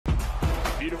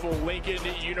Beautiful Lincoln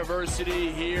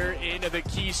University here in the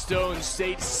Keystone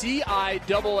State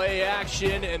CIAA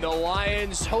action, and the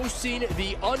Lions hosting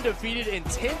the undefeated and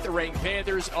 10th ranked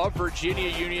Panthers of Virginia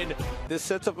Union. This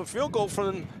sets up a field goal for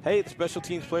them. Hey, the special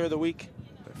teams player of the week.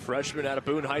 A freshman out of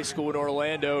Boone High School in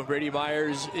Orlando. Brady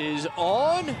Myers is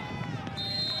on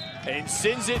and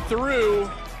sends it through.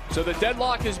 So the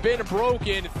deadlock has been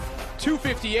broken.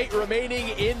 2:58 remaining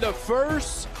in the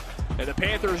first. And the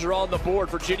Panthers are on the board.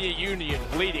 Virginia Union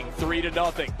leading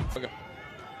 3-0. Okay.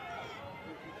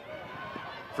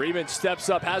 Freeman steps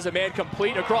up, has a man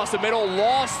complete across the middle,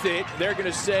 lost it. They're going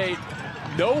to say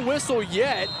no whistle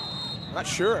yet. Not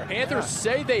sure. Panthers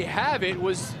say they have it.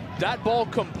 Was that ball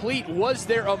complete? Was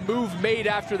there a move made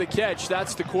after the catch?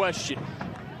 That's the question.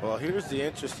 Well, here's the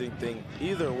interesting thing.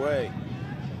 Either way.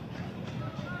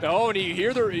 Oh, and you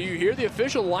hear the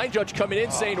official line judge coming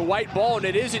in saying white ball, and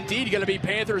it is indeed going to be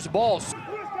Panthers ball.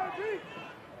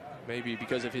 Maybe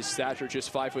because of his stature,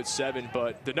 just 5'7",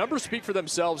 but the numbers speak for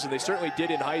themselves, and they certainly did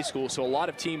in high school, so a lot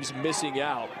of teams missing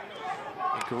out.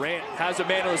 And Grant has a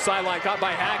man on the sideline, caught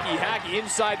by Hackey. Hackey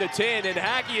inside the 10, and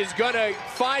Hackey is going to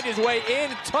find his way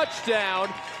in. Touchdown,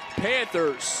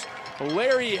 Panthers.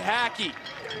 Larry Hackey.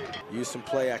 Use some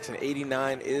play action.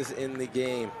 89 is in the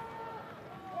game.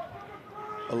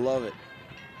 I love it.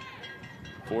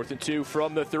 4th and 2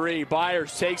 from the 3.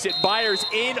 Byers takes it. Byers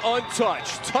in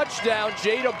untouched. Touchdown,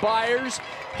 Jada Byers.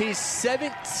 His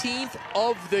 17th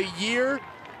of the year.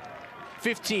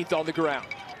 15th on the ground.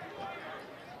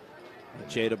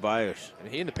 Jada Byers. And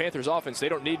he and the Panthers offense, they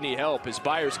don't need any help as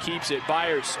Byers keeps it.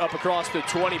 Byers up across the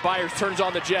 20. Byers turns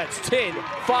on the Jets. 10,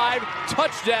 5,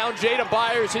 touchdown. Jada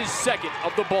Byers, his 2nd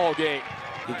of the ball game.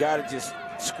 You got to just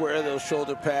square those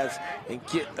shoulder pads and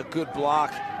get a good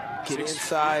block. Get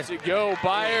inside. To go,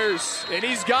 Byers, and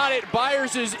he's got it.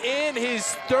 Byers is in, his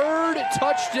 3rd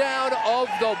touchdown of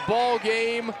the ball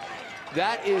game.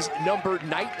 That is number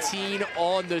 19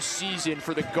 on the season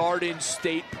for the Garden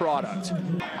State product.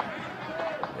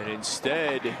 And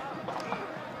instead,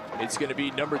 it's going to be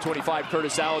number 25,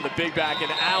 Curtis Allen, the big back,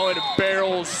 and Allen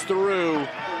barrels through.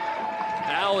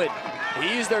 Allen,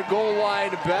 he's their goal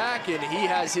line back, and he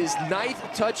has his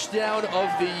 9th touchdown of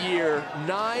the year.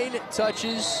 9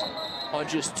 touches on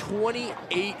just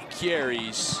 28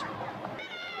 carries.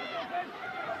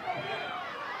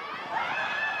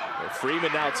 And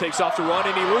Freeman now takes off to run,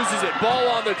 and he loses it. Ball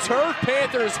on the turf.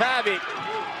 Panthers have it.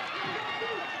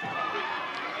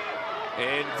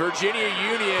 And Virginia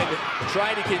Union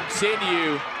trying to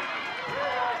continue.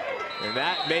 And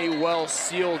that may well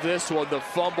seal this one. The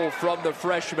fumble from the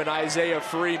freshman, Isaiah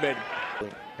Freeman.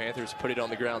 Panthers put it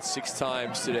on the ground 6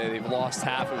 times today. They've lost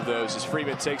half of those as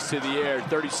Freeman takes to the air.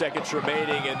 30 seconds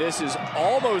remaining, and this is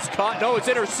almost caught. No, it's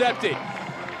intercepted.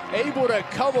 Able to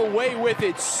come away with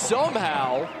it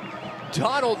somehow.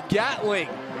 Donald Gatling.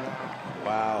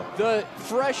 Wow. The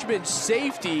freshman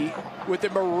safety with a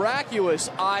miraculous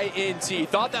INT.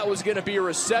 Thought that was going to be a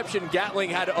reception. Gatling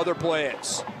had other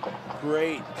plans.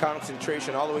 Great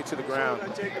concentration all the way to the ground.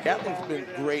 Gatling's been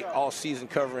great all season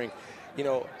covering, you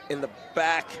know, in the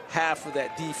back half of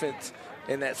that defense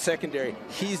and that secondary.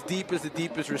 He's deep as the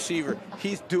deepest receiver.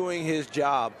 He's doing his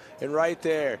job. And right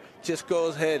there, just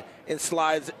goes ahead and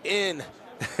slides in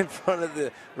front of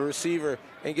the receiver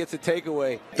and gets a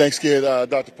takeaway. Thanks, kid.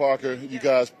 Dr. Parker, you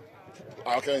guys,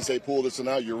 I can't say pull this one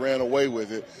out. You ran away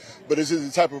with it. But is it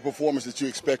the type of performance that you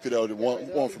expected or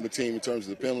want from the team in terms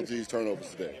of the penalties, turnovers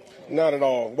today? Not at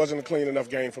all. It wasn't a clean enough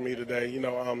game for me today. You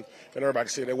know, and everybody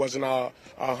said it wasn't our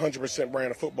 100%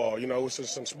 brand of football. You know, it was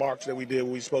just some sparks that we did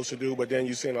what we were supposed to do, but then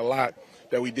you've seen a lot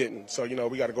that we didn't. So, you know,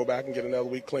 we got to go back and get another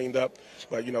week cleaned up.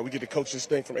 But, you know, we get to coach this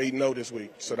thing from 8-0 this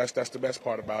week. So that's the best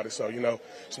part about it. So, you know,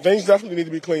 some things definitely need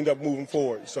to be cleaned up moving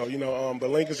forward. So, you know, but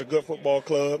Lincoln's a good football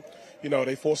club. You know,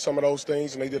 they forced some of those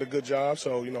things, and they did a good job.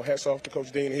 So, you know, hats off to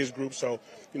Coach Dean and his group. So,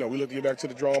 you know, we look to get back to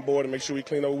the drawing board and make sure we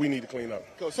clean up what we need to clean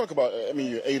up. Coach, talk about, I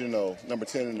mean, you're 8-0, number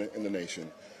 10 in the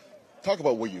nation. Talk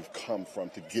about where you've come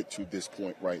from to get to this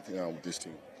point right now with this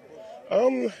team.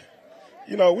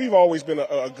 You know, we've always been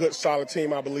a good, solid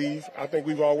team, I believe. I think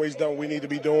we've always done what we need to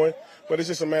be doing. But it's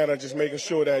just a matter of just making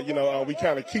sure that, you know, we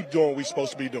kind of keep doing what we're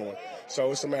supposed to be doing.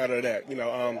 So it's a matter of that, you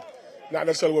know, not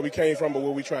necessarily where we came from, but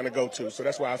where we're trying to go to. So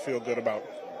that's what I feel good about.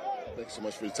 Thanks so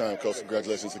much for your time, Coach.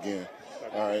 Congratulations again.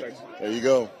 All right, there you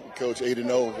go. Coach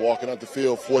 8-0, walking out the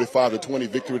field, 45-20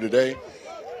 victory today.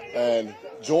 And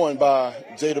joined by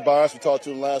Jada Byers. We talked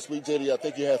to him last week. Jada, I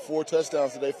think you had 4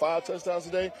 touchdowns today, 5 touchdowns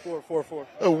today. Four.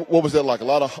 What was that like? A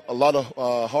lot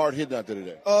of hard hitting out there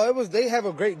today. They have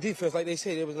a great defense, like they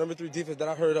said. It was number 3 defense that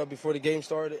I heard of before the game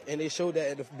started, and they showed that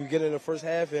at the beginning of the first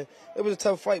half. And it was a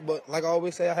tough fight, but like I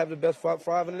always say, I have the best front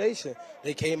 5 in the nation.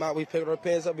 They came out, we picked our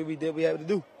pants up, and we did what we had to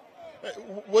do.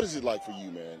 What is it like for you,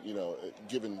 man? You know,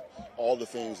 given all the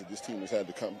things that this team has had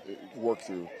to work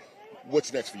through,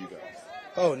 what's next for you guys?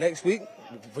 Oh, next week,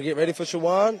 we get ready for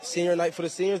Shawan, senior night for the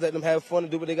seniors, let them have fun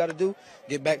and do what they got to do,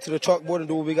 get back to the chalkboard and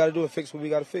do what we got to do and fix what we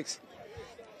got to fix.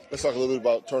 Let's talk a little bit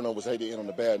about turnovers. I hate to end on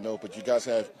a bad note, but you guys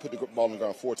have put the ball on the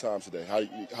ground 4 times today.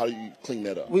 How do you clean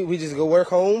that up? We just go work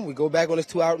home. We go back on this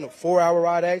 4-hour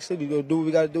ride, actually. We go do what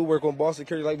we got to do, work on ball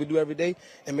security like we do every day,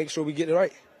 and make sure we get it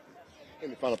right.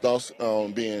 Any final thoughts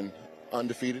on being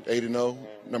undefeated, 8-0,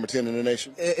 number 10 in the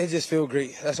nation? It just feels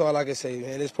great. That's all I can say,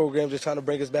 man. This program just trying to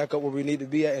bring us back up where we need to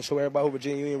be at and show everybody who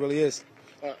Virginia Union really is.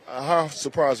 How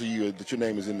surprised are you that your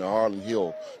name is in the Harlan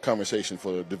Hill conversation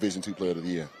for the Division II Player of the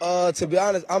Year? To be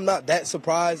honest, I'm not that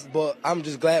surprised, but I'm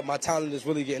just glad my talent is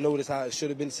really getting noticed how it should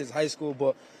have been since high school,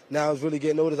 but now it's really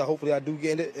getting noticed. Hopefully I do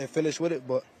get it and finish with it,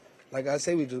 but like I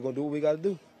say, we just going to do what we got to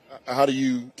do. How do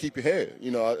you keep your head?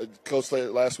 You know, Coach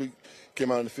Slater last week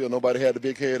came out in the field. Nobody had the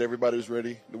big head. Everybody was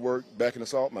ready to work back in the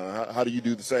salt mine. How do you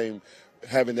do the same,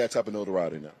 having that type of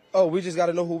notoriety now? Oh, we just got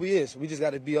to know who we is. We just got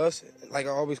to be us. Like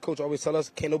Coach always tell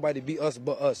us, can't nobody beat us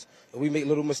but us. If we make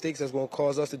little mistakes, that's going to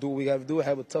cause us to do what we got to do and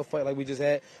have a tough fight like we just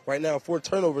had. Right now, 4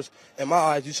 turnovers. In my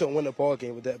eyes, you shouldn't win the ball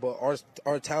game with that. But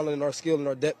our talent and our skill and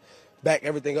our depth back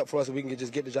everything up for us so we can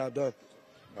just get the job done.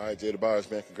 All right, Jada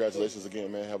Byers, man, congratulations again,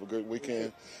 man. Have a good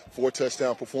weekend. 4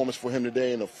 touchdown performance for him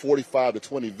today and a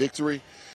 45-20 victory.